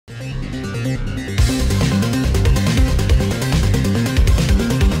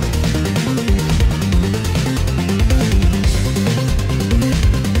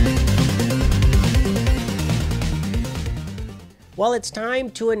Well, it's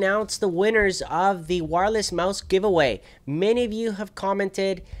time to announce the winners of the wireless mouse giveaway. Many of you have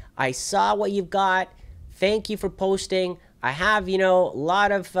commented. I saw what you've got. Thank you for posting. I have, a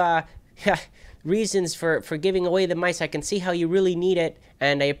lot of reasons for giving away the mice. I can see how you really need it,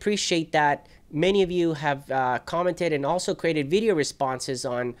 and I appreciate that. Many of you have commented and also created video responses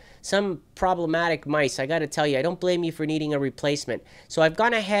on some problematic mice. I gotta tell you, I don't blame you for needing a replacement. So I've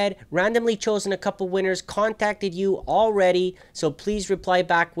gone ahead, randomly chosen a couple winners, contacted you already, so please reply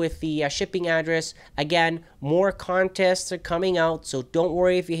back with the shipping address. Again, more contests are coming out, so don't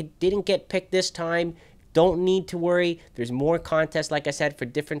worry if you didn't get picked this time. Don't need to worry. There's more contests, like I said, for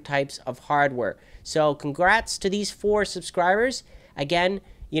different types of hardware. So congrats to these 4 subscribers. Again,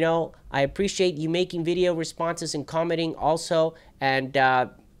 I appreciate you making video responses and commenting also. And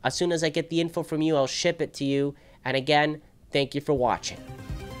as soon as I get the info from you, I'll ship it to you. And again, thank you for watching.